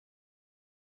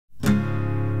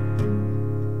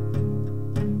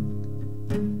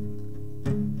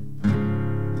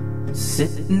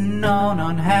sitting on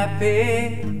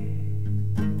unhappy,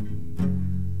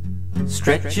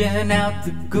 stretching out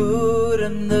the good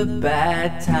and the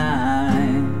bad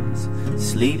times,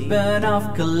 sleeping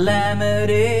off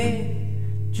calamity,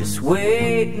 just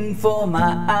waiting for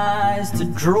my eyes to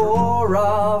draw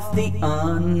off the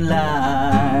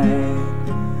unlight.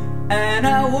 And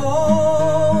I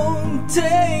won't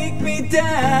take me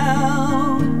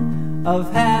down,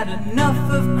 I've had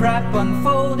enough of crap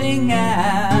unfolding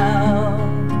out.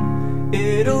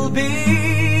 It'll be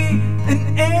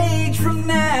an age from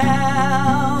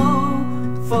now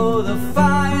for the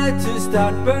fire to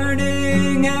start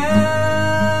burning out.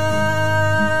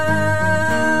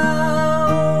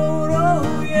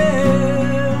 Oh yeah.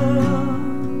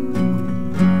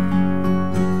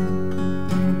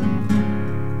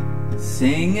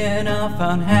 Singing off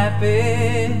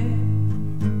unhappy,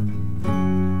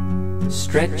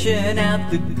 stretching out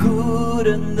the good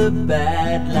and the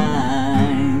bad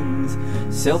lines,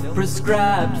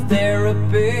 self-prescribed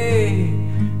therapy.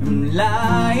 I'm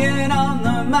lying on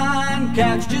the mind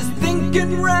couch, just